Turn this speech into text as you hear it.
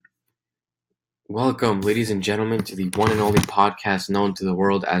Welcome, ladies and gentlemen, to the one and only podcast known to the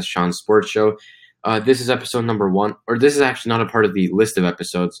world as Sean's Sports Show. This is episode number one, or this is actually not a part of the list of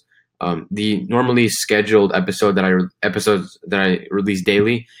episodes. The normally scheduled episodes that I release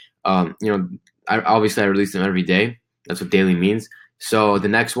daily. I release them every day. That's what daily means. So the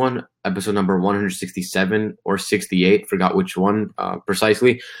next one, episode number 167 or 68, forgot which one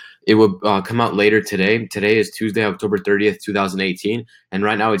precisely. It will come out later today. Today is Tuesday, October 30th, 2018. And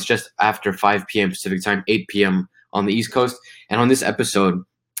right now it's just after 5 p.m. Pacific time, 8 p.m. on the East Coast. And on this episode,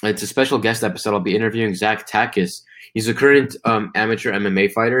 it's a special guest episode. I'll be interviewing Zach Takis. He's a current amateur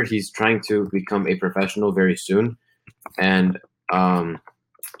MMA fighter. He's trying to become a professional very soon. And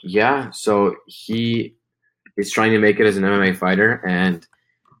so he is trying to make it as an MMA fighter. And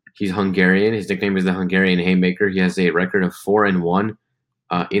he's Hungarian. His nickname is the Hungarian Haymaker. He has a record of 4-1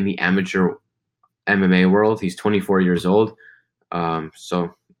 in the amateur MMA world. He's 24 years old. There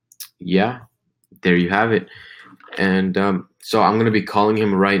you have it. And so I'm going to be calling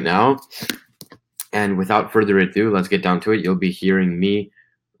him right now. And without further ado, let's get down to it. You'll be hearing me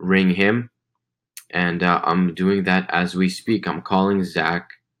ring him. And I'm doing that as we speak. I'm calling Zach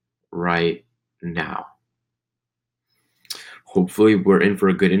right now. Hopefully we're in for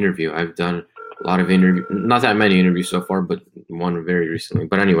a good interview. I've done a lot of interviews, not that many interviews so far, but one very recently.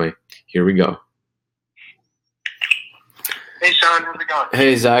 But anyway, here we go. Hey, Sean, how's it going?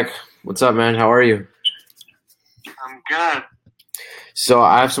 Hey, Zach. What's up, man? How are you? I'm good. So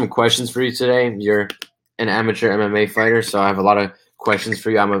I have some questions for you today. You're an amateur MMA fighter, so I have a lot of questions for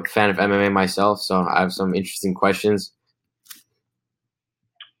you. I'm a fan of MMA myself, so I have some interesting questions.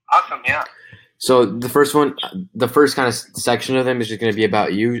 Awesome, yeah. So the first kind of section of them is just going to be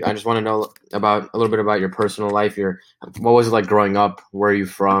about you. I just want to know a little bit about your personal life. What was it like growing up? Where are you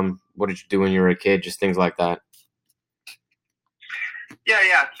from? What did you do when you were a kid? Just things like that.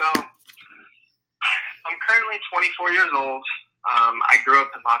 Yeah. So I'm currently 24 years old. I grew up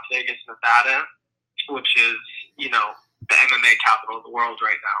in Las Vegas, Nevada, which is, the MMA capital of the world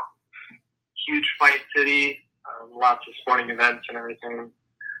right now. Huge fight city, lots of sporting events and everything.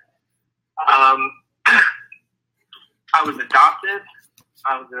 I was adopted.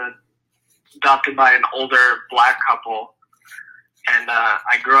 I was adopted by an older black couple, and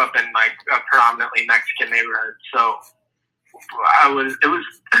I grew up in a predominantly Mexican neighborhood. So it was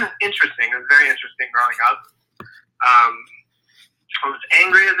interesting. It was very interesting growing up. I was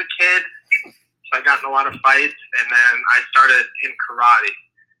angry as a kid, so I got in a lot of fights, and then I started in karate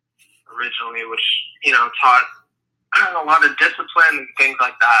originally, which taught a lot of discipline and things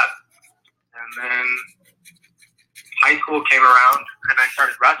like that. And then high school came around, and I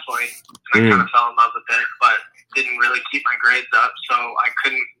started wrestling, and I kind of fell in love with it, but didn't really keep my grades up, so I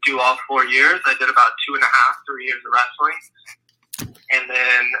couldn't do all 4 years. I did about 2.5, 3 years of wrestling. And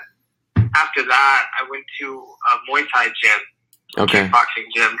then after that, I went to a Muay Thai gym,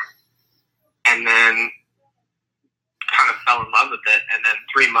 kickboxing gym, and then kind of fell in love with it. And then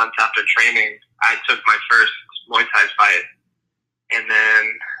 3 months after training, I took my first Muay Thai fight, and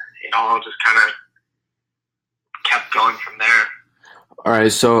then it all just kind of kept going from there. All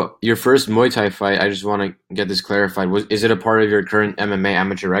right, so your first Muay Thai fight, I just want to get this clarified. Is it a part of your current MMA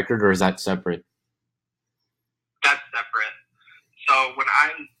amateur record, or is that separate? That's separate. So when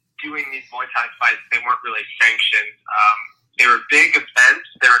I'm doing these Muay Thai fights, they weren't really sanctioned. They were big events.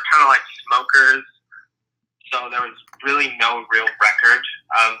 They were kind of like smokers. So there was really no real record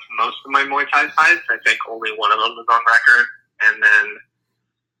of most of my Muay Thai fights. I think only one of them was on record. And then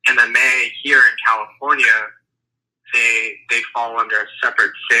MMA here in California, they fall under a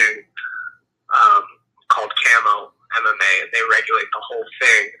separate thing called Camo MMA, and they regulate the whole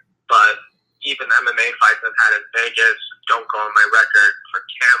thing. But even MMA fights I've had in Vegas don't go on my record for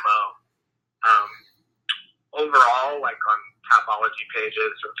Camo. Overall, like on Tapology pages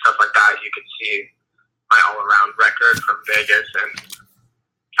and stuff like that, you can see my all-around record from Vegas and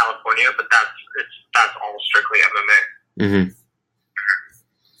California, but that's all strictly MMA. Mm-hmm.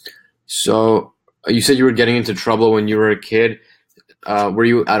 So you said you were getting into trouble when you were a kid. Were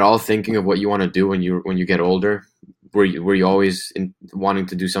you at all thinking of what you want to do when you get older? Were you always wanting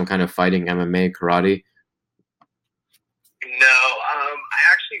to do some kind of fighting, MMA, karate? No, I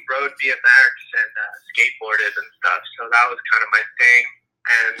actually rode BMX and skateboarded and stuff, so that was kind of my thing.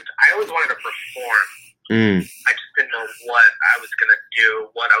 And I always wanted to perform. I just didn't know what I was going to do,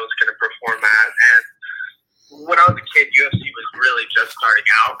 what I was going to perform at. And when I was a kid, UFC was really just starting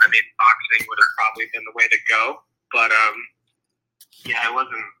out. I mean, boxing would have probably been the way to go. But, I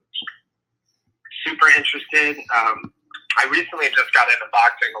wasn't super interested. I recently just got into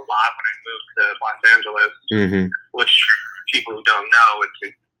boxing a lot when I moved to Los Angeles, which people who don't know, it's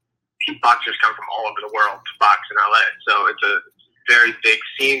a boxers come from all over the world to box in LA. So it's a very big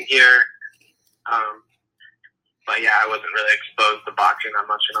scene here. But yeah, I wasn't really exposed to boxing that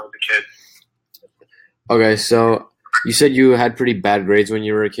much when I was a kid. Okay, so you said you had pretty bad grades when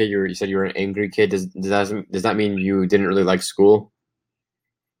you were a kid. You said you were an angry kid. Does that mean you didn't really like school?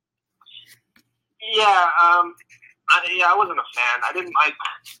 Yeah, I wasn't a fan. I didn't like.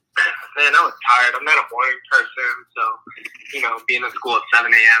 Man, I was tired. I'm not a morning person, so being at school at 7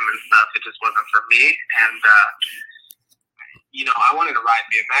 a.m. and stuff, it just wasn't for me. And I wanted to ride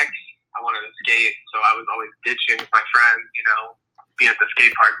BMX. I wanted to skate, so I was always ditching with my friends. Be at the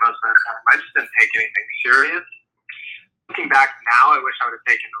skate park most of the time. I just didn't take anything serious. Looking back now, I wish I would have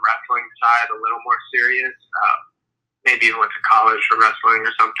taken the wrestling side a little more serious. Maybe even went to college for wrestling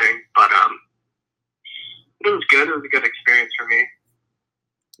or something. But it was good. It was a good experience for me.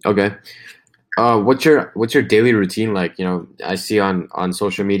 Okay. What's your daily routine like? I see on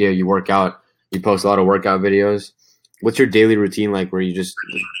social media you work out. You post a lot of workout videos. What's your daily routine like? Where you just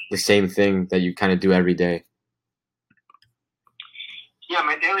the same thing that you kind of do every day? Yeah,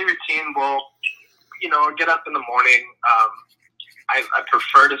 my daily routine. Well, I get up in the morning. I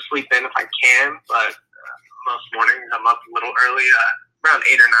prefer to sleep in if I can, but most mornings I'm up a little early, around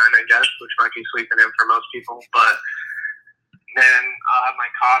 8 or 9, I guess, which might be sleeping in for most people. But then I'll have my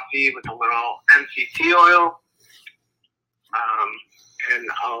coffee with a little MCT oil, and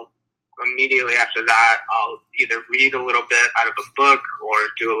immediately after that, I'll either read a little bit out of a book or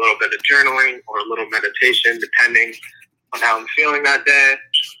do a little bit of journaling or a little meditation, depending on how I'm feeling that day.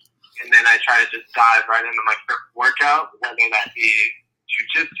 And then I try to just dive right into my first workout, whether that be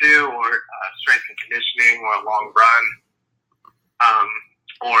jiu-jitsu or strength and conditioning or a long run,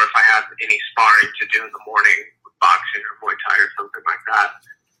 or if I have any sparring to do in the morning with boxing or Muay Thai or something like that.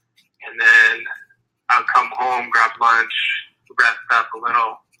 And then I'll come home, grab lunch, rest up a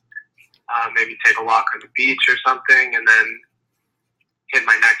little, maybe take a walk on the beach or something, and then hit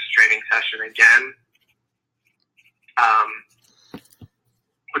my next training session again,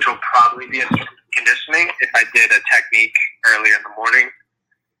 which will probably be a strength conditioning if I did a technique earlier in the morning.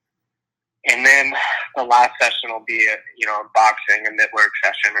 And then the last session will be a boxing and network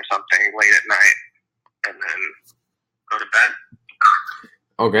session or something late at night, and then go to bed.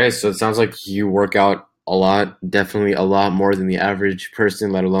 Okay, so it sounds like you work out a lot, definitely a lot more than the average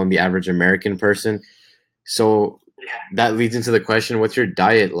person, let alone the average American person. So that leads into the question, what's your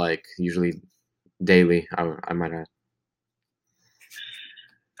diet like, usually daily, I might add?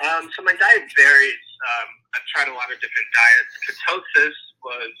 So my diet varies. I've tried a lot of different diets. Ketosis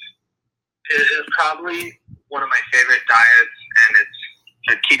is probably one of my favorite diets, and it's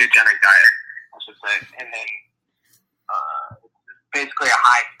a ketogenic diet, I should say. And then basically a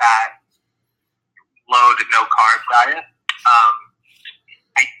high-fat, low to no-carb diet.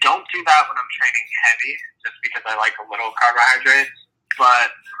 I don't do that when I'm training heavy, just because I like a little carbohydrates.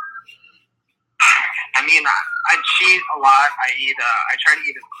 But I cheat a lot. I try to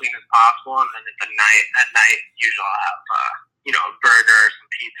eat as clean as possible, and then at night, usually I'll have a burger or some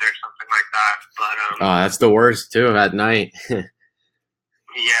pizza or something like that. But that's the worst too at night.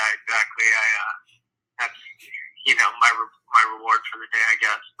 Yeah, exactly. That's my reward for the day, I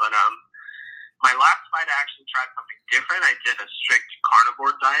guess. But my last fight, I actually tried something different. I did a strict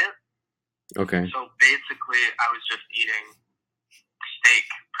carnivore diet. Okay. So basically, I was just eating steak,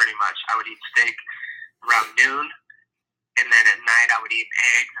 pretty much. I would eat steak around noon, and then at night I would eat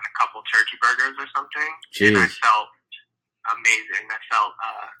eggs and a couple turkey burgers or something. Jeez. And I felt amazing. I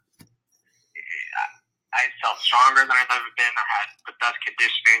felt stronger than I've ever been. I had the best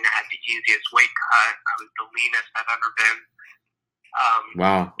conditioning. I had the easiest weight cut. I was the leanest I've ever been.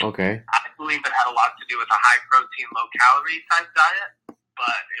 Wow. Okay. I believe it had a lot to do with a high protein, low calorie type diet,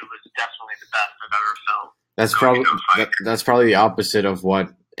 but it was definitely the best I've ever felt. That's probably the opposite of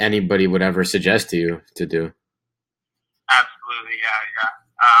what anybody would ever suggest to you to do. Absolutely, yeah.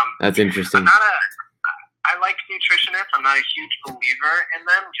 That's interesting. I like nutritionists. I'm not a huge believer in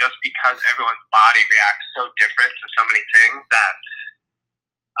them, just because everyone's body reacts so different to so many things that,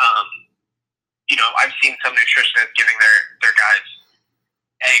 I've seen some nutritionists giving their guys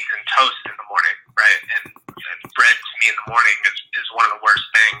eggs and toast in the morning, right? And bread to me in the morning is one of the worst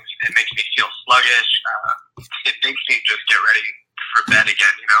things. It makes me feel sluggish. It makes me just get ready for bed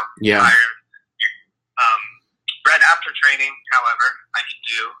again, Yeah. tired. Bread after training, however, I could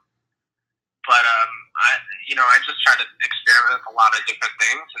do. But, I just try to experiment with a lot of different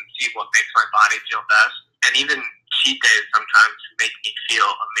things and see what makes my body feel best. And even cheat days sometimes make me feel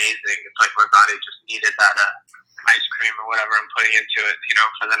amazing. It's like my body just needed that ice cream or whatever I'm putting into it,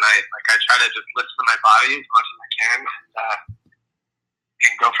 for the night. Like, I try to just listen to my body as much as I can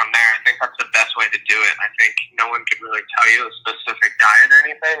and go from there. I think to do it. I think no one could really tell you a specific diet or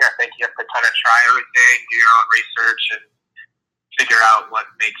anything. I think you have to kind of try everything, do your own research, and figure out what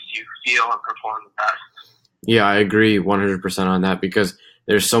makes you feel and perform the best. Yeah, I agree 100% on that because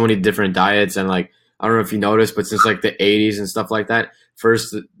there's so many different diets and like I don't know if you noticed, but since like the 80s and stuff like that,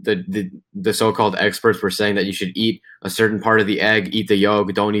 first the so-called experts were saying that you should eat a certain part of the egg, eat the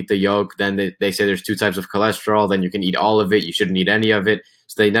yolk, don't eat the yolk. Then they say there's two types of cholesterol, then you can eat all of it, you shouldn't eat any of it.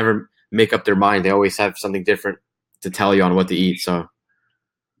 So they never make up their mind. They always have something different to tell you on what to eat. So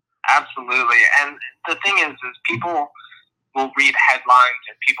absolutely. And the thing is people will read headlines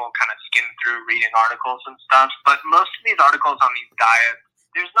and people kind of skim through reading articles and stuff, but most of these articles on these diets,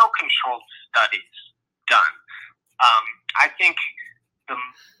 there's no controlled studies done. I think the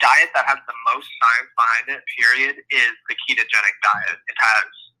diet that has the most science behind it, period, is the ketogenic diet. It has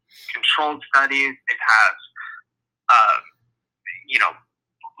controlled studies. It has,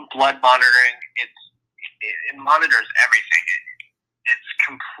 blood monitoring. It monitors everything.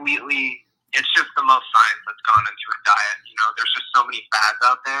 It's just the most science that's gone into a diet. There's just so many fads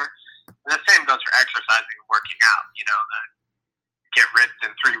out there. And the same goes for exercising and working out. The get ripped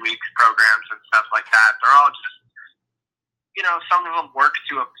in 3 weeks programs and stuff like that. They're all just, some of them work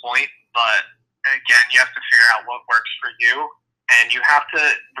to a point, but again, you have to figure out what works for you, and you have to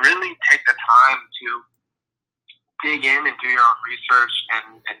really take the time to dig in and do your own research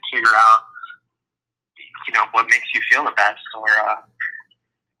and figure out, what makes you feel the best, or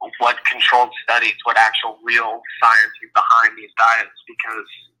what controlled studies, what actual real science is behind these diets,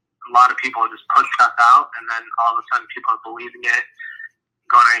 because a lot of people just put stuff out, and then all of a sudden people are believing it,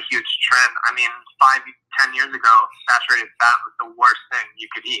 going on a huge trend. I mean, 5-10 years ago, saturated fat was the worst thing you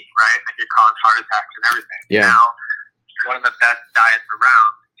could eat, right? It could cause heart attacks and everything. Yeah. Now, one of the best diets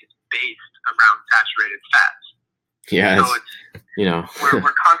around is based around saturated fats. Yeah. So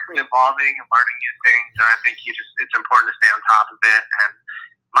we're constantly evolving and learning new things, and I think it's important to stay on top of it. And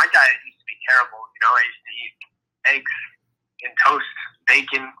my diet used to be terrible. I used to eat eggs and toast,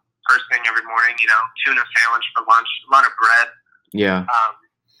 bacon first thing every morning, tuna sandwich for lunch, a lot of bread. Yeah.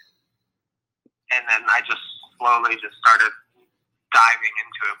 And then I just slowly started diving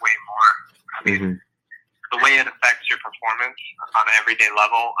into it way more. I mean, the way it affects your performance on an everyday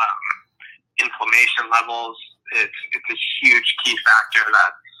level, inflammation levels, it's a huge key factor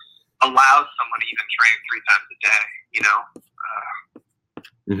that allows someone to even train 3 times a day,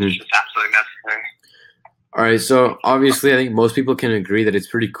 It's just absolutely necessary. All right, so obviously I think most people can agree that it's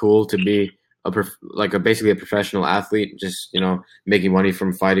pretty cool to be basically a professional athlete, just making money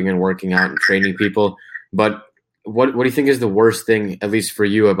from fighting and working out and training people. But what do you think is the worst thing, at least for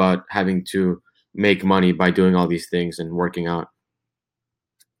you, about having to make money by doing all these things and working out?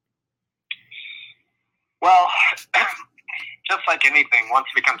 Well, just like anything, once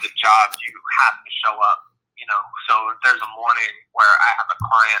it becomes a job, you have to show up. So if there's a morning where I have a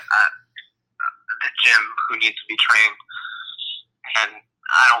client at the gym who needs to be trained, and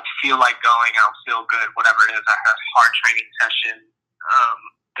I don't feel like going, I don't feel good, whatever it is, I had a hard training session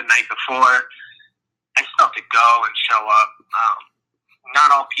the night before, I still have to go and show up.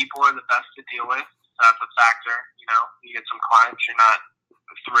 Not all people are the best to deal with, so that's a factor. You get some clients you're not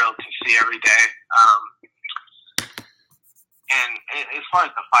thrilled to see every day. And as far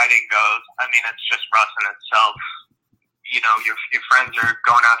as the fighting goes, I mean, it's just Russ in itself. Your friends are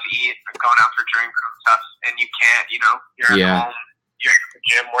going out to eat, or going out for drinks and stuff, and you can't. You're at home, you're at the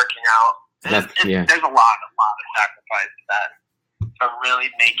gym working out. There's a lot of sacrifice that to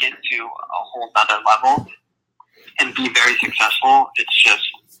really make it to a whole other level and be very successful. It's just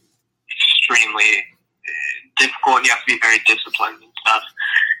extremely difficult, and you have to be very disciplined and stuff.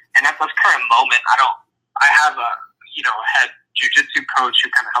 And at this current moment, I have a head jiu-jitsu coach who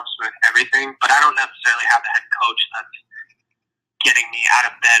kind of helps me with everything, but I don't necessarily have a head coach that's getting me out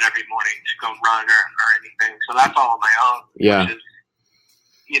of bed every morning to go run or anything. So that's all on my own. Yeah. Which is,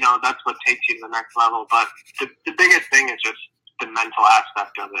 that's what takes you to the next level. But the biggest thing is just the mental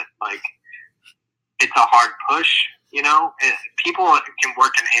aspect of it. Like, it's a hard push, people can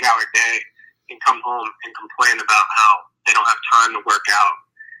work an 8-hour day and come home and complain about how they don't have time to work out,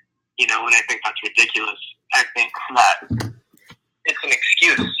 and I think that's ridiculous. I think that it's an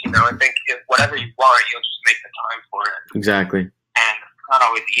excuse, I think whatever you want, you'll just make the time for it. Exactly. And it's not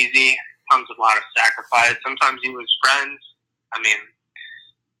always easy. It comes with a lot of sacrifice. Sometimes you lose friends.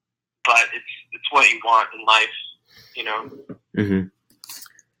 But it's what you want in life,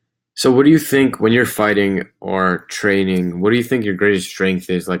 So what do you think when you're fighting or training, what do you think your greatest strength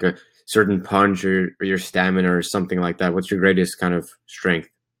is? Like a certain punch or your stamina or something like that? What's your greatest kind of strength?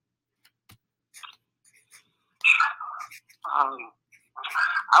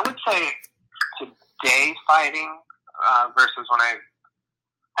 I would say to day fighting versus when I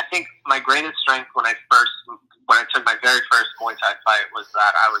think my greatest strength when I took my very first Muay Thai fight was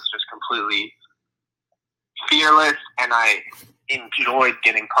that I was just completely fearless, and I enjoyed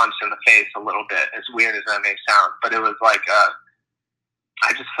getting punched in the face a little bit, as weird as that may sound. But it was like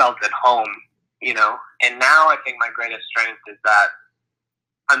I just felt at home, you know. And now I think my greatest strength is that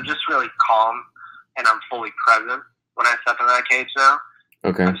I'm just really calm and I'm fully present when I step in that cage now.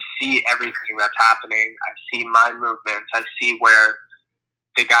 Okay. I see everything that's happening. I see my movements. I see where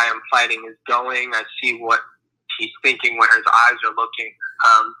the guy I'm fighting is going. I see what he's thinking, where his eyes are looking.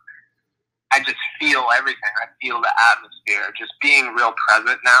 I just feel everything. I feel the atmosphere. Just being real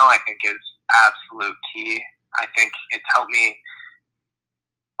present now, I think, is absolute key. I think it's helped me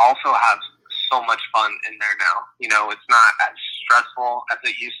also have so much fun in there now. You know, it's not as stressful as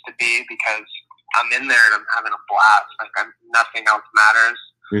it used to be because I'm in there and I'm having a blast. Like, nothing else matters.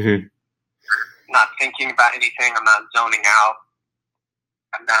 Mm-hmm. Not thinking about anything. I'm not zoning out.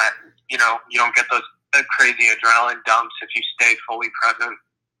 I'm not, you know, you don't get those crazy adrenaline dumps if you stay fully present.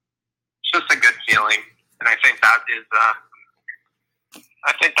 It's just a good feeling. And I think that is,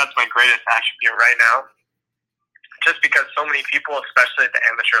 I think that's my greatest attribute right now. Just because so many people, especially at the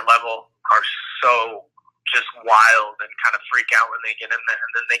amateur level, are so just wild and kind of freak out when they get in there,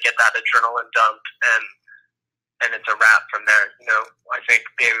 and then they get that adrenaline dump, and it's a wrap from there. You know, I think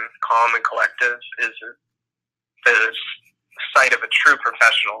being calm and collective is the sight of a true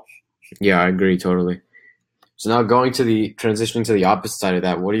professional. Yeah, I agree totally. So now transitioning to the opposite side of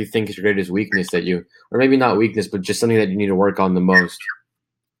that, what do you think is your greatest weakness or maybe not weakness, but just something that you need to work on the most?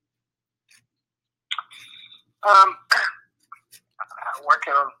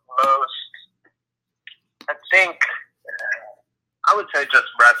 Working on most, I think I would say just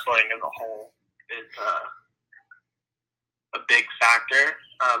wrestling as a whole is a big factor.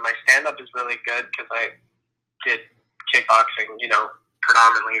 My stand-up is really good because I did kickboxing, you know,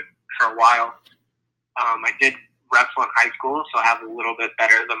 predominantly for a while. I did wrestle in high school, so I have a little bit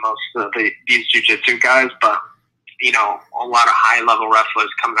better than most of these jiu-jitsu guys, but, you know, a lot of high-level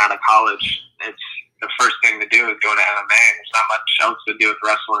wrestlers coming out of college, it's the first thing to do is go to MMA. There's not much else to do with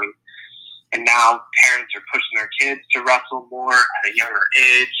wrestling. And now parents are pushing their kids to wrestle more at a younger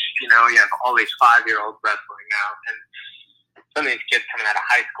age. You know, you have all these 5-year-olds wrestling now. And some of these kids coming out of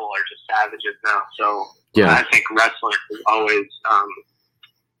high school are just savages now. So yeah. I think wrestling is always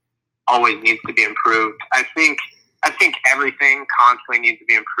needs to be improved. I think everything constantly needs to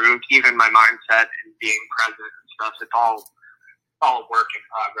be improved, even my mindset and being present and stuff. It's all a work in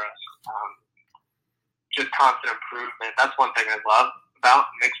progress. Just constant improvement. That's one thing I love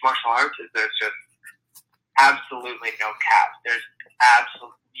about mixed martial arts is there's just absolutely no cap.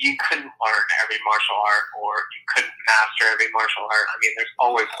 You couldn't learn every martial art, or you couldn't master every martial art. I mean, there's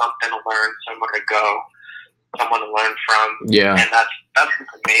always something to learn, somewhere to go, someone to learn from. Yeah. And that's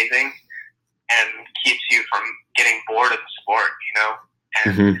amazing and keeps you from getting bored of the sport, you know?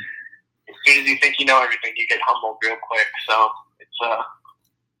 And as soon as you think you know everything, you get humbled real quick. So it's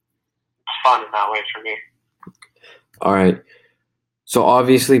fun in that way for me. All right. So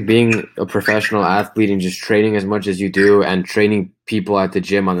obviously being a professional athlete and just training as much as you do and training people at the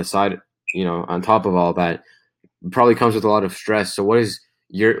gym on the side, you know, on top of all that, probably comes with a lot of stress. So what is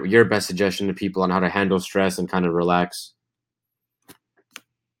your best suggestion to people on how to handle stress and kind of relax?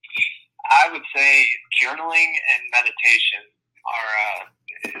 I would say journaling and meditation are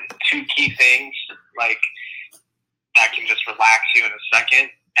two key things, like, that can just relax you in a second.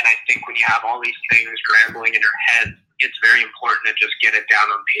 And I think when you have all these things scrambling in your head, it's very important to just get it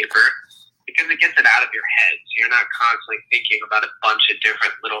down on paper, because it gets it out of your head. So you're not constantly thinking about a bunch of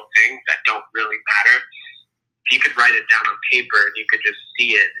different little things that don't really matter. If you could write it down on paper and you could just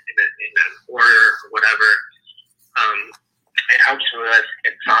see it in an order or whatever, it helps with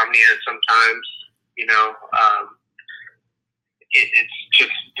insomnia sometimes, you know. It's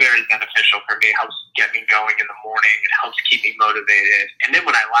just very beneficial for me. It helps get me going in the morning. It helps keep me motivated. And then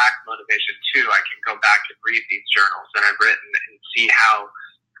when I lack motivation too, I can go back and read these journals that I've written and see I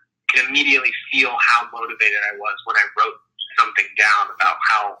can immediately feel how motivated I was when I wrote something down about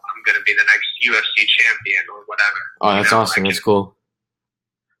how I'm going to be the next UFC champion or whatever. Oh, that's awesome. That's cool.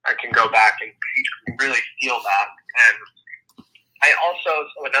 I can go back and really feel that. And I also,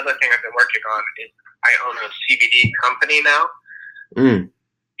 another thing I've been working on is I own a CBD company now. Or,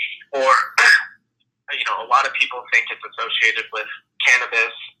 you know, a lot of people think it's associated with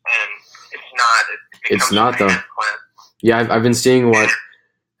cannabis, and it's not. It's not though. Yeah, I've been seeing what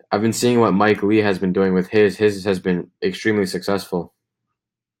Mike Lee has been doing with his. His has been extremely successful.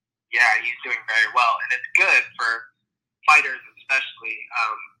 Yeah, he's doing very well, and it's good for fighters, especially.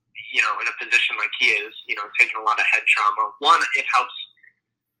 in a position like he is, taking a lot of head trauma. One, it helps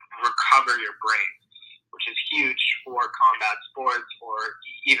recover your brain, which is huge for combat sports or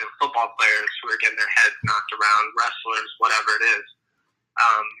even football players who are getting their heads knocked around, wrestlers, whatever it is.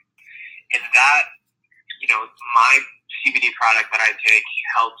 And that, my CBD product that I take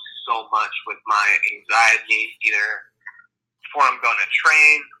helps so much with my anxiety, either before I'm going to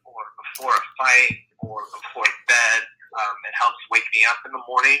train or before a fight or before bed. It helps wake me up in the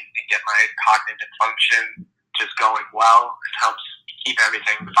morning and get my cognitive function just going well. It helps keep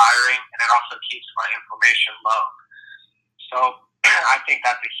everything firing, and it also keeps my inflammation low. So I think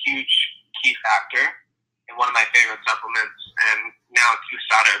that's a huge key factor and one of my favorite supplements. And now it's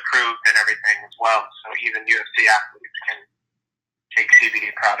USADA approved and everything as well. So even UFC athletes can take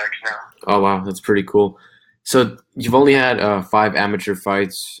CBD products now. Oh, wow. That's pretty cool. So you've only had 5 amateur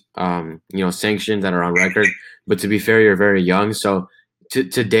fights, sanctioned that are on record. But to be fair, you're very young. So to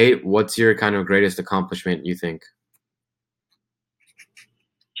date, what's your kind of greatest accomplishment, you think?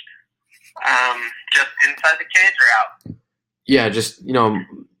 Just inside the cage or out? Yeah, just,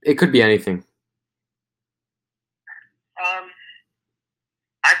 it could be anything.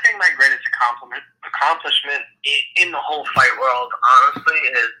 I think my greatest accomplishment in the whole fight world, honestly,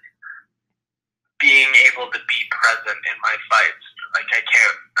 is being able to be present in my fights. Like I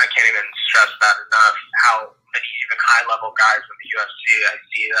can't even stress that enough. How many even high level guys in the UFC I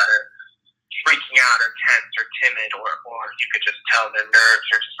see that are freaking out or tense or timid or you could just tell their nerves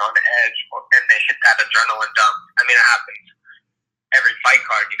are just on edge and they hit that adrenaline dump. I mean, it happens every fight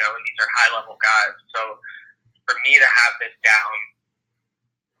card, and these are high level guys. So for me to have this down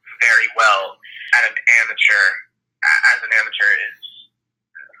very well as an amateur is,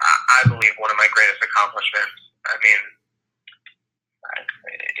 I believe, one of my greatest accomplishments. I mean,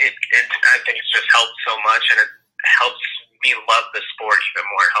 I think it's just helped so much, and it helps me love the sport even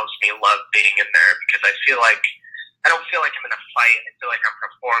more. It helps me love being in there because I don't feel like I'm in a fight. I feel like I'm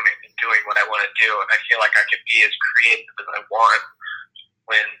performing and doing what I want to do, and I feel like I can be as creative as I want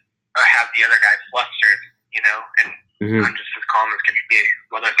when I have the other guy flustered, and I'm just as calm as can be,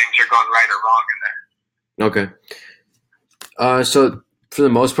 whether things are going right or wrong in there. Okay. So for the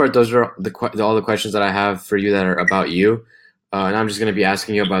most part, those are all the questions that I have for you that are about you. And I'm just going to be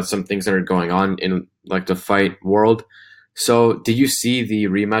asking you about some things that are going on in like the fight world. So did you see the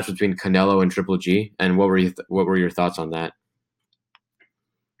rematch between Canelo and Triple G? And what were your thoughts on that?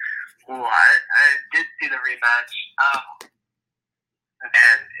 Well, I did see the rematch. And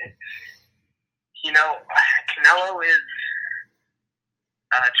Canelo is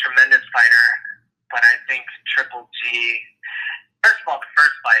a tremendous fighter, but I think Triple G, first of all, the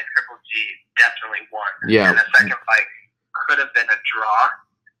first fight, Triple G definitely won. Yeah. And the second fight could have been a draw.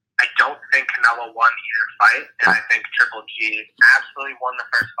 I don't think Canelo won either fight, and I think Triple G absolutely won the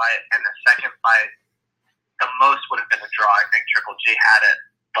first fight, and the second fight, the most would have been a draw. I think Triple G had it,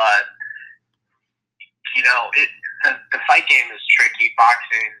 but the fight game is tricky.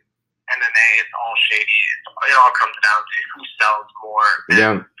 Boxing, MMA, it's all shady. It all comes down to who sells more.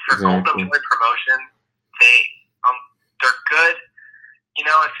 And for Golden Boy Promotion, they're good.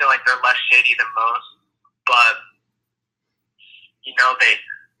 I feel like they're less shady than most, but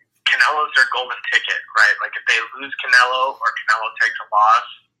Canelo's their golden ticket, right? Like if they lose Canelo or Canelo takes a loss,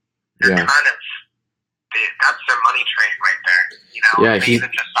 they're that's their money train right there. They even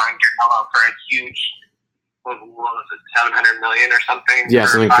just signed Canelo for a huge, what was it, $700 million or something? Yeah,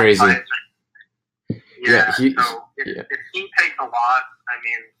 something crazy. So if he takes a loss, I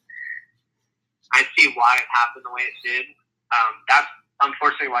mean, I see why it happened the way it did. That's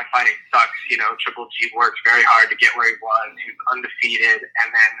unfortunately why fighting sucks. Triple G worked very hard to get where he was. He was undefeated,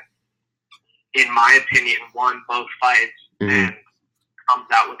 and then, in my opinion, won both fights and comes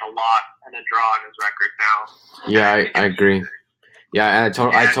out with a lot and a draw on his record now. Yeah, I agree. Yeah, and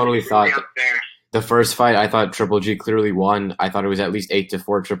I totally thought the first fight, I thought Triple G clearly won. I thought it was at least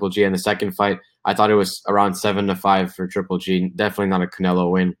 8-4 Triple G. And the second fight, I thought it was around 7-5 for Triple G. Definitely not a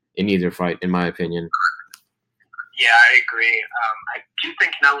Canelo win in either fight, in my opinion. Yeah, I agree. I do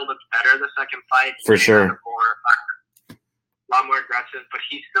think Canelo looked better the second fight. For sure. A lot more aggressive, but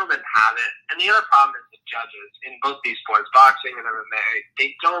he still didn't have it. And the other problem is the judges in both these sports, boxing and MMA.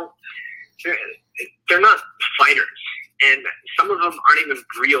 They're not fighters, and some of them aren't even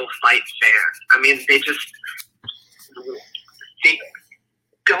real fight fans. I mean, they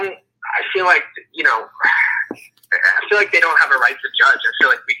don't. I feel like they don't have a right to judge. I feel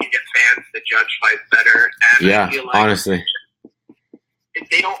like we can get fans to judge fights better. And I feel like honestly,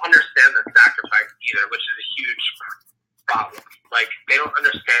 they don't understand the sacrifice either, which is a huge problem. Like, they don't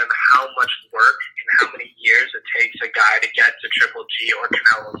understand how much work and how many years it takes a guy to get to Triple G or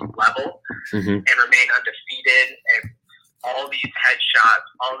Canelo's level and remain undefeated, and all these headshots,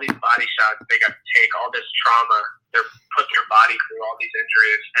 all these body shots they got to take, all this trauma, they're putting your body through all these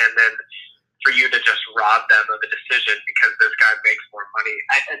injuries, and then for you to just rob them of a decision because this guy makes more money.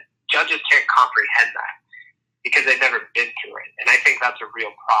 Judges can't comprehend that because they've never been through it. And I think that's a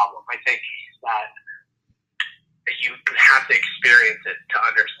real problem. I think that you have to experience it to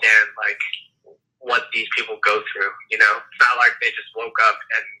understand, like, what these people go through, you know? It's not like they just woke up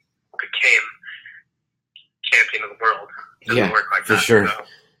and became champion of the world. It doesn't work like for that. Sure.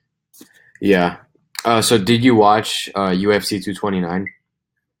 So. Yeah. So did you watch UFC 229?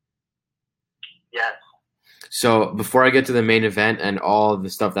 Yes. So before I get to the main event and all the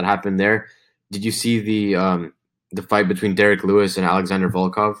stuff that happened there, did you see the fight between Derek Lewis and Alexander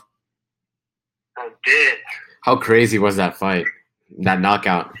Volkov? I did. How crazy was that fight? That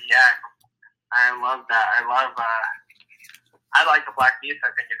knockout. Yeah, I love that. I like the Black Beast. I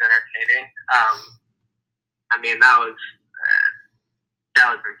think he's entertaining. I mean, that was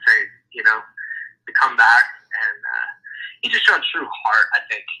insane, you know, to come back, and he just showed true heart, I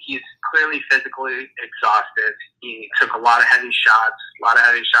think. He's clearly physically exhausted. He took a lot of heavy shots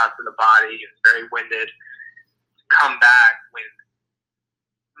to the body. He was very winded. Come back when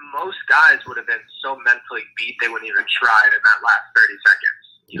most guys would have been so mentally beat they wouldn't even try it in that last 30 seconds.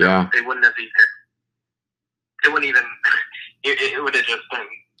 You know, they wouldn't have even. It wouldn't even. It would have just been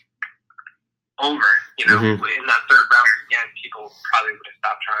over. You know, in that third round again, people probably would have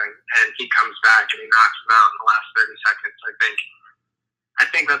stopped trying. And he comes back and he knocks him out in the last 30 seconds. I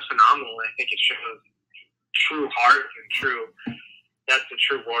think that's phenomenal. I think it shows true heart and that's a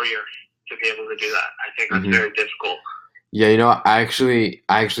true warrior to be able to do that. I think that's very difficult. Yeah, you know, I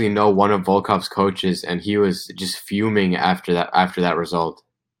actually know one of Volkov's coaches, and he was just fuming after that result.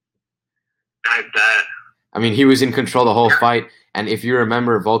 I bet. I mean, he was in control the whole fight, and if you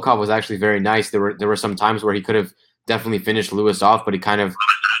remember, Volkov was actually very nice. There were some times where he could have definitely finished Lewis off, but he kind of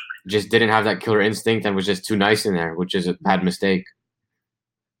just didn't have that killer instinct and was just too nice in there, which is a bad mistake.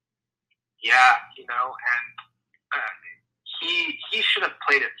 Yeah, you know, and he should have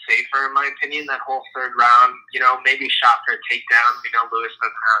played it safer, in my opinion, that whole third round. You know, maybe shot for a takedown. You know, Lewis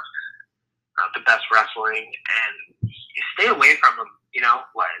doesn't have the best wrestling, and you stay away from him. You know,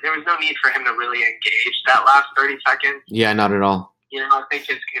 there was no need for him to really engage that last 30 seconds. Yeah, not at all. You know, I think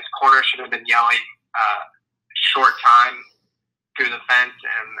his corner should have been yelling short time through the fence,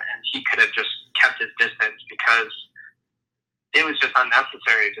 and he could have just kept his distance because it was just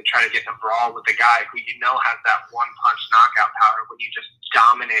unnecessary to try to get in a brawl with a guy who you know has that one-punch knockout power when you just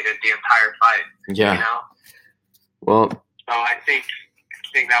dominated the entire fight. Yeah. You know? Well. So I think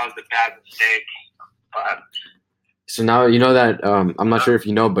that was a bad mistake. But so now you know that I'm not sure if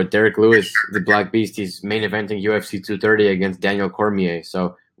you know, but Derek Lewis, the Black Beast, he's main eventing UFC 230 against Daniel Cormier.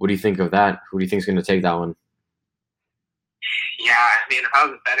 So what do you think of that? Who do you think is going to take that one? Yeah, I mean, if I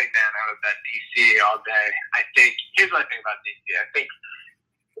was a betting man, I would bet DC all day. I think, here's what I think about DC. I think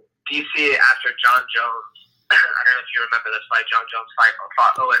DC, after John Jones, I don't know if you remember this fight, John Jones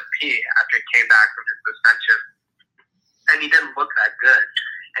fought OSP after he came back from his suspension. And he didn't look that good.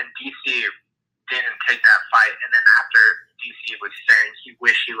 And DC didn't take that fight. And then after DC was saying he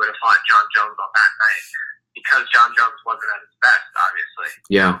wished he would have fought John Jones on that night because John Jones wasn't at his best, obviously.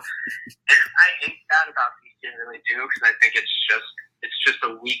 Yeah. And I hate that about DC. I really do, because I think it's just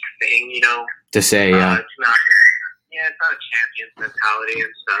a weak thing, you know. To say, yeah. It's not a champion's mentality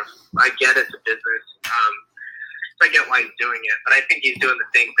and stuff. I get it's a business. So I get why he's doing it, but I think he's doing the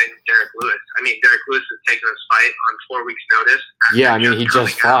same thing as Derek Lewis. I mean, Derek Lewis is taking his fight on 4 weeks' notice. Yeah, I mean, he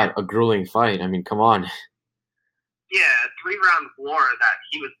just fought a grueling fight. I mean, come on. Yeah, a 3-round war that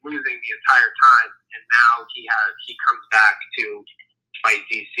he was losing the entire time, and now he comes back to fight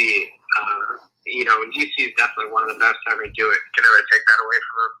DC. You know, and DC is definitely one of the best to ever do it. Can never take that away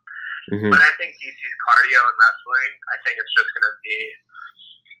from him. But I think DC's cardio and wrestling, I think it's just going to be.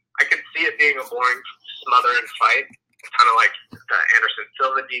 I could see it being a boring, smothering fight, kind of like the Anderson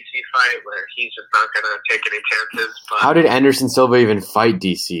Silva DC fight, where he's just not going to take any chances. But how did Anderson Silva even fight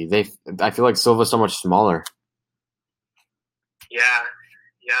DC? I feel like Silva's so much smaller. Yeah,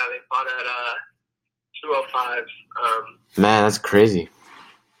 they fought at 205. Man, that's crazy.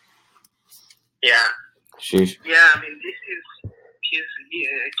 Yeah. Sheesh. Yeah, I mean, he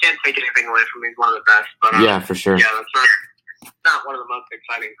can't take anything away from him. He's one of the best. But yeah, for sure. Yeah, that's not one of the most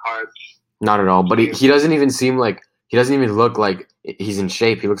exciting cards. Not at all. But he doesn't even seem like he doesn't even look like he's in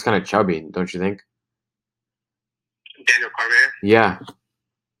shape. He looks kind of chubby, don't you think? Daniel Cormier. Yeah.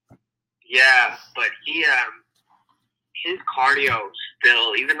 Yeah, but his cardio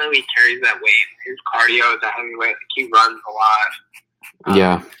still, even though he carries that weight, his cardio as a heavyweight, he runs a lot.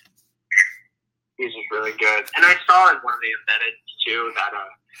 Yeah. He's just really good. And I saw in one of the embedded too that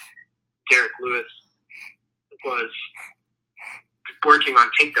Derek Lewis was working on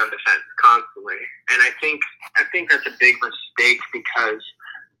takedown defense constantly. And I think that's a big mistake because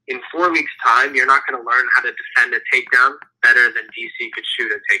in 4 weeks' time, you're not going to learn how to defend a takedown better than DC could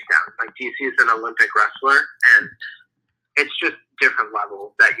shoot a takedown. Like, DC is an Olympic wrestler, and it's just different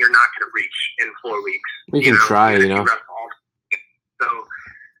levels that you're not going to reach in 4 weeks. We can try, you know. So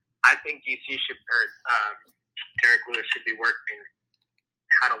I think DC should, or Derek Lewis should be working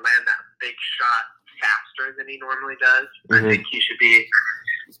how to land that big shot faster than he normally does. Mm-hmm. I think he should be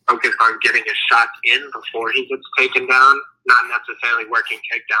focused on getting his shots in before he gets taken down, not necessarily working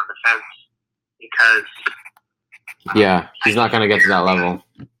takedown defense because he's not going to get to that level.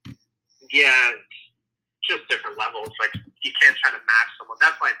 Yeah, just different levels. Like, you can't try to match someone.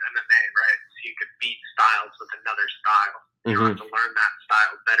 That's why it's MMA, right? So you could beat styles with another style. You don't have to learn that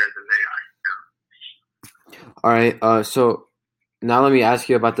style better than they are. All right, so now let me ask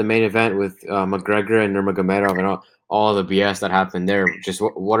you about the main event with McGregor and Nurmagomedov and all the BS that happened there. Just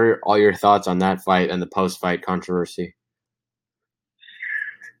what are all your thoughts on that fight and the post-fight controversy?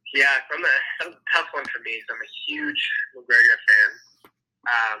 Yeah, that was a tough one for me. So I'm a huge McGregor fan.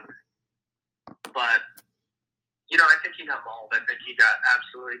 But, you know, I think he got mauled. I think he got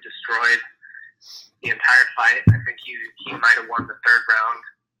absolutely destroyed the entire fight. I think he might have won the third round.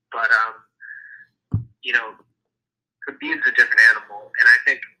 But, you know, Khabib's a different animal. And I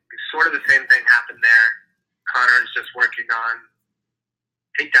think sort of the same thing happened there. Conor's just working on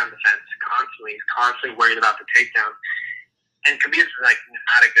takedown defense constantly. He's constantly worried about the takedown. And Khabib's like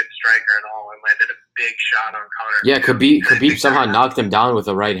not a good striker at all and landed a big shot on Conor. Yeah, Khabib somehow knocked him down with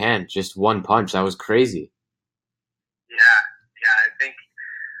a right hand, just one punch. That was crazy. Yeah,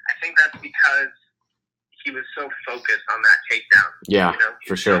 I think that's because he was so focused on that takedown. Yeah, you know,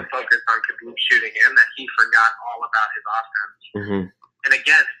 for sure. So focused on Khabib shooting him that he forgot all about his offense. Mm-hmm. And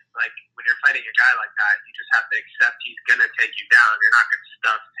again, like when you're fighting a guy like that, you just have to accept he's gonna take you down. You're not gonna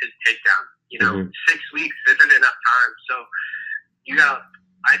stuff his takedown. You know, 6 weeks isn't enough time. So you got.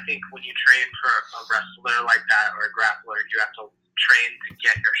 I think when you train for a wrestler like that or a grappler, you have to train to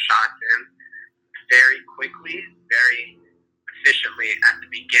get your shots in very quickly, very efficiently at the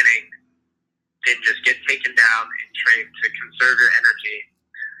beginning. Then just get taken down and train to conserve your energy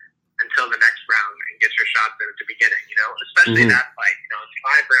until the next round and get your shots in at the beginning. You know, especially that fight. You know, it's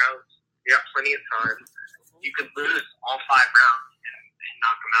 5 rounds. You have plenty of time. You could lose all 5 rounds and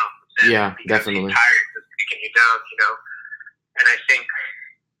knock them out. Yeah, definitely. He's tired, just taking you down. You know, and I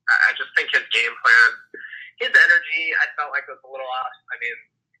just think his game plan, his energy, I felt like was a little off. I mean,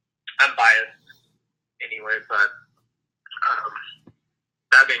 I'm biased anyway, but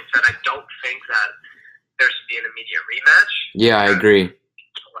that being said, I don't think that there should be an immediate rematch. Yeah, I agree.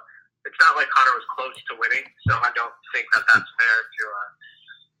 It's not like Conor was close to winning, so I don't think that that's fair to a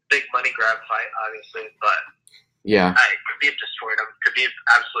big money grab fight, obviously. But yeah, Khabib destroyed him. Khabib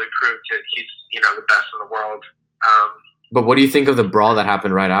absolutely proved that he's the best in the world. But what do you think of the brawl that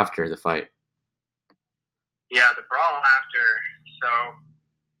happened right after the fight? Yeah, the brawl after. So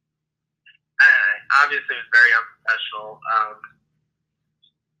obviously it was very unprofessional.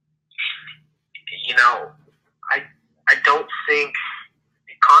 I don't think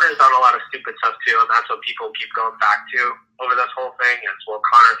Conor's done a lot of stupid stuff too, and that's what people keep going back to over this whole thing. Is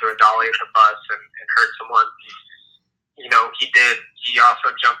Conor threw a dolly at the bus and hurt someone. You know, he did. He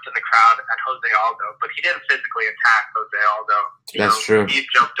also jumped in the crowd at Jose Aldo, but he didn't physically attack Jose Aldo. That's true. He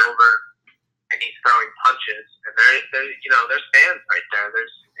jumped over and he's throwing punches, and there's fans right there.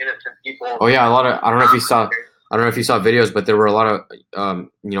 There's innocent people. Oh yeah, a lot of. I don't know if you saw videos, but there were a lot of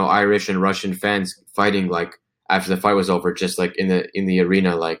Irish and Russian fans fighting like after the fight was over, just like in the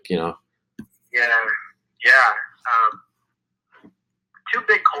arena, like. Yeah. Two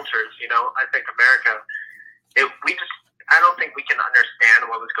big cultures. I think America. I don't think we can understand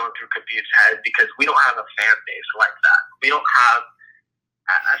what was going through Khabib's head because we don't have a fan base like that. We don't have.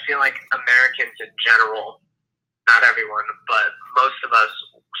 I feel like Americans in general, not everyone, but most of us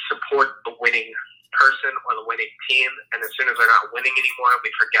support the winning person or the winning team, and as soon as they're not winning anymore,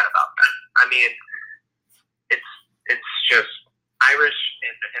 we forget about them. I mean, it's just Irish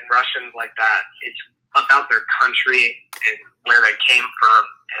and Russians like that. It's about their country and where they came from,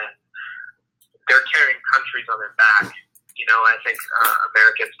 and they're carrying countries on their back. I think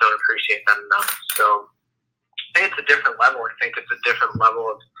Americans don't appreciate that enough. So I think it's a different level. I think it's a different level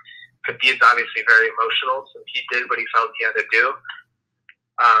of Khabib's obviously very emotional, so he did what he felt he had to do.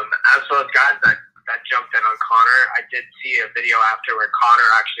 As well as guys that that jumped in on Conor. I did see a video after where Conor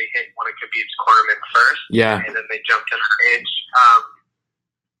actually hit one of Khabib's cornermen first. Yeah. And then they jumped in the cage.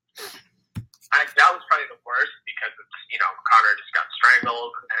 That was probably the worst because it's, Conor just got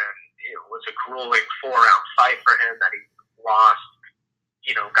strangled and it was a grueling 4-round fight for him that he lost,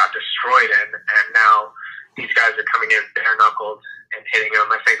 got destroyed in, and now these guys are coming in bare knuckled and hitting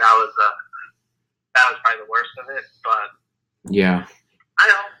him. I think that was probably the worst of it, but yeah. I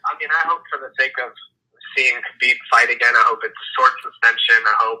hope for the sake of seeing Khabib fight again, I hope it's a short suspension.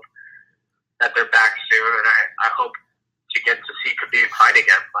 I hope that they're back soon, and I hope to get to see Khabib fight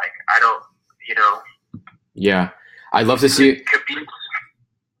again. Like, I don't, Yeah. I'd love to see Khabib.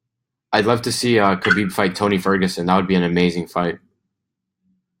 I'd love to see Khabib fight Tony Ferguson. That would be an amazing fight.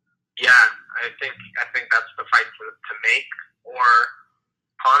 Yeah, I think that's the fight to make. Or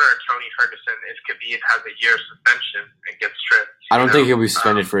Conor or Tony Ferguson if Khabib has a year suspension and gets stripped. I don't think he'll be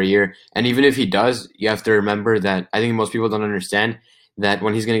suspended for a year. And even if he does, you have to remember that I think most people don't understand that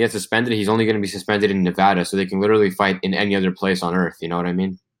when he's going to get suspended, he's only going to be suspended in Nevada, so they can literally fight in any other place on earth. You know what I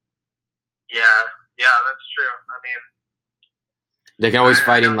mean? Yeah, that's true. I mean, they can always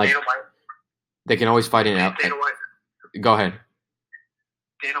fight in like. Dana White, They can always fight in. Dana White. Go ahead.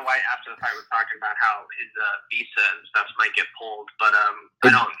 Dana White after the fight was talking about how his visa and stuff might get pulled, but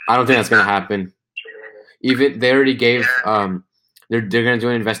I don't think that's going to happen. Even they already gave they're going to do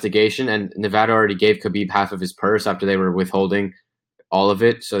an investigation, and Nevada already gave Khabib half of his purse after they were withholding all of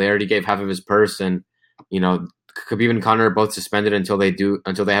it. So they already gave half of his purse, and Khabib and Conor are both suspended until they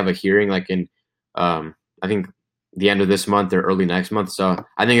have a hearing, like in I think the end of this month or early next month. So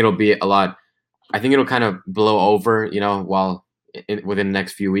I think it'll be a lot. I think it'll kind of blow over, within the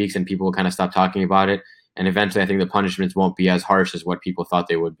next few weeks, and people will kind of stop talking about it. And eventually, I think the punishments won't be as harsh as what people thought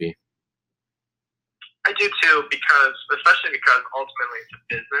they would be. I do too, especially because ultimately it's a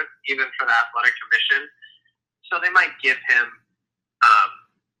business, even for the athletic commission. So they might give him.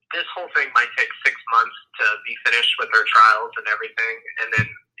 This whole thing might take 6 months to be finished with their trials and everything, and then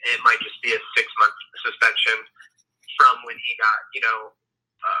it might just be a 6-month suspension from when he got,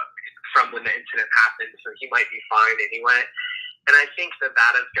 from when the incident happened. So he might be fine anyway. And I think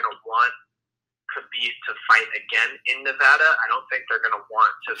Nevada's going to want Khabib to fight again in Nevada. I don't think they're going to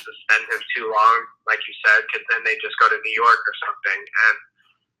want to suspend him too long, like you said, because then they just go to New York or something. And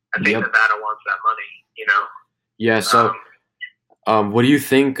I think Nevada wants that money, Yeah, so what do you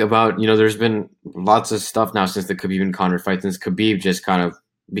think about, there's been lots of stuff now since the Khabib and Conor fight, since Khabib just kind of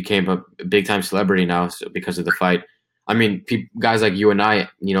became a big-time celebrity now because of the fight. I mean, guys like you and I,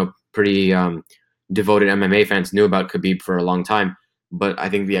 pretty devoted MMA fans knew about Khabib for a long time, but I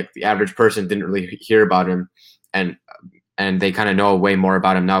think the average person didn't really hear about him, and they kind of know way more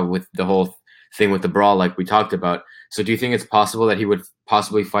about him now with the whole thing with the brawl, like we talked about. So do you think it's possible that he would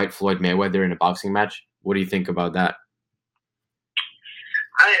possibly fight Floyd Mayweather in a boxing match? What do you think about that?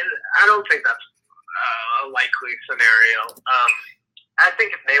 I don't think that's a likely scenario. I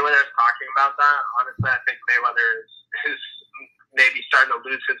think if Mayweather's talking about that, honestly, I think Mayweather is maybe starting to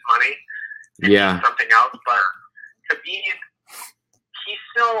lose his money. Yeah. Something else, but Khabib, he's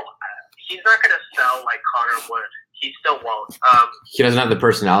not going to sell like Conor would. He still won't. He doesn't have the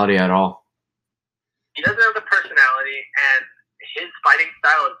personality at all. He doesn't have the personality, and his fighting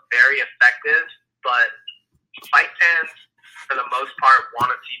style is very effective, but fight fans, for the most part,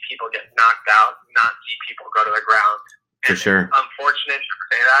 want to see people get knocked out, not see people go to the ground. For sure. It's unfortunate to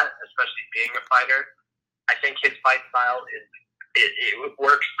say that, especially being a fighter. I think his fight style it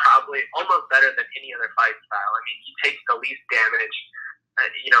works probably almost better than any other fight style. I mean, he takes the least damage.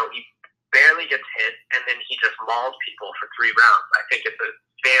 He barely gets hit, and then he just mauls people for 3 rounds. I think it's a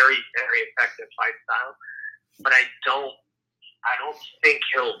very, very effective fight style. But I don't think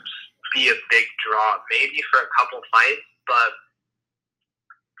he'll be a big draw. Maybe for a couple fights,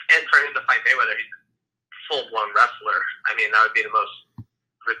 and for him to fight Mayweather, he's a full-blown wrestler. I mean, that would be the most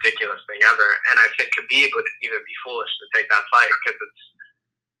ridiculous thing ever. And I think Khabib would even be foolish to take that fight because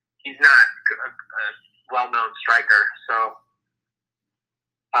he's not a well-known striker. So,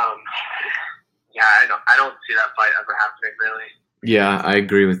 I don't see that fight ever happening, really. Yeah, I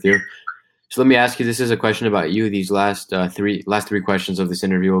agree with you. So let me ask you, this is a question about you. These last three questions of this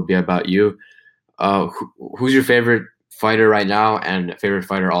interview will be about you. Who's your favorite fighter right now and favorite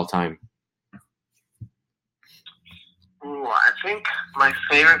fighter all time? Ooh, I think my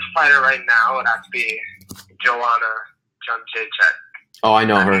favorite fighter right now would have to be Joanna Jędrzejczyk. Oh, I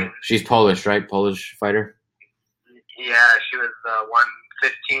know her. She's Polish, right? Polish fighter? Yeah, she was the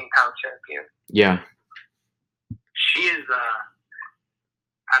 115-pound champion. Yeah. She is, as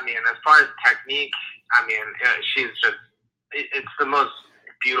far as technique, she's just, it's the most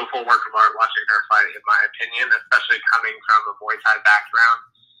beautiful work of art watching her fight, in my opinion, especially coming from a Muay Thai background.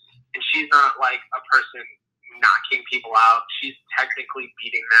 And she's not like a person knocking people out. She's technically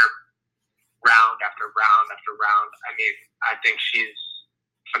beating them round after round after round. I mean, I think she's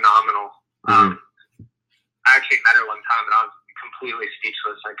phenomenal. I actually met her one time, and I was completely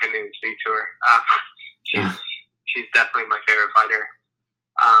speechless. I couldn't even speak to her. She's definitely my favorite fighter.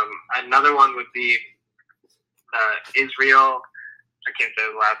 Another one would be Israel. I can't say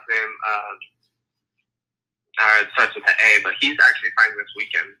his last name. It starts with an A, but he's actually fighting this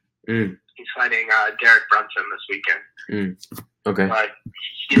weekend. He's fighting Derek Brunson this weekend. Okay. But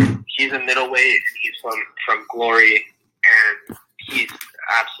he's a middleweight. He's from Glory, and he's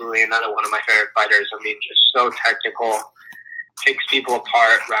absolutely another one of my favorite fighters. I mean, just so technical, takes people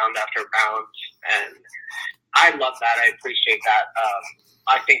apart round after round, and I love that. I appreciate that.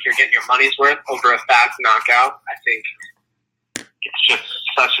 I think you're getting your money's worth over a fast knockout. I think it's just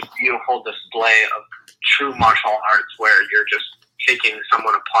such a beautiful display of true martial arts where you're just taking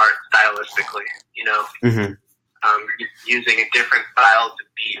someone apart stylistically, you know, using a different style to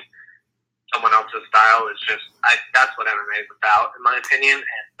beat someone else's style is just, that's what MMA is about, in my opinion,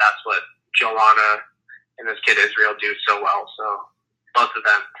 and that's what Joanna and this kid Israel do so well. So both of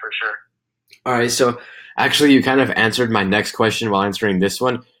them, for sure. All right, so actually you kind of answered my next question while answering this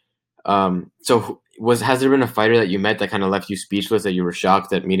one. So has there been a fighter that you met that kind of left you speechless, that you were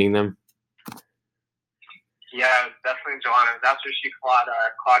shocked at meeting them? Yeah, definitely Joanna. That's where she fought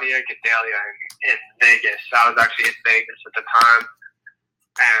Claudia Gadelha in Vegas. I was actually in Vegas at the time,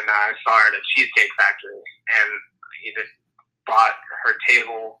 and I saw her at a Cheesecake Factory, and he just bought her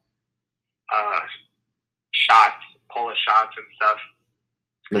table shots, Polish shots and stuff.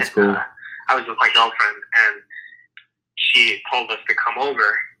 That's cool. I was with my girlfriend, and she told us to come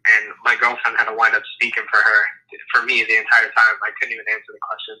over, and my girlfriend had to wind up speaking for me the entire time. I couldn't even answer the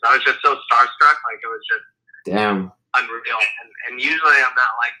questions. I was just so starstruck. Like, it was just unreal. And usually I'm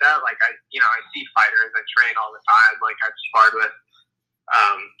not like that. Like, I see fighters. I train all the time. Like, I've sparred with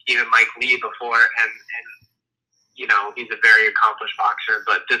even Mike Lee before, and you know, he's a very accomplished boxer.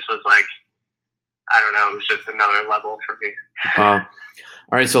 But this was like, I don't know, it was just another level for me.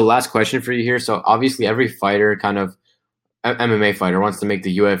 All right, so last question for you here. So obviously every fighter, kind of MMA fighter, wants to make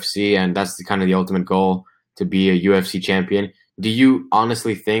the UFC, and that's kind of the ultimate goal, to be a UFC champion. Do you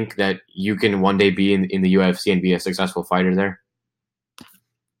honestly think that you can one day be in the UFC and be a successful fighter there?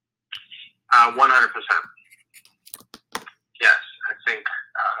 100%. Yes,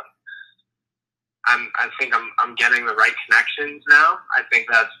 I think I'm getting the right connections now. I think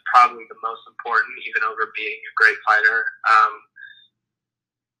that's probably the most important, even over being a great fighter.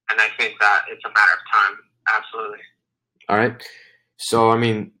 And I think that it's a matter of time. Absolutely. All right. So, I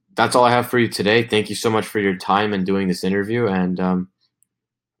mean, that's all I have for you today. Thank you so much for your time and doing this interview, and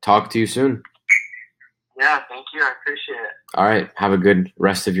talk to you soon. Yeah, thank you. I appreciate it. All right. Have a good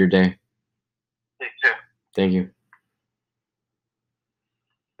rest of your day. You too. Thank you.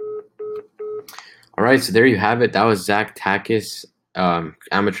 All right. So there you have it. That was Zach Takis,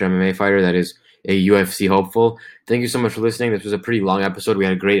 amateur MMA fighter that is a UFC hopeful. Thank you so much for listening. This was a pretty long episode. We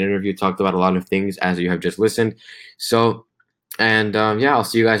had a great interview, talked about a lot of things as you have just listened. So, and I'll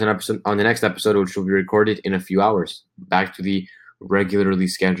see you guys on the next episode, which will be recorded in a few hours. Back to the regularly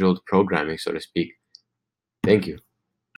scheduled programming, so to speak. Thank you.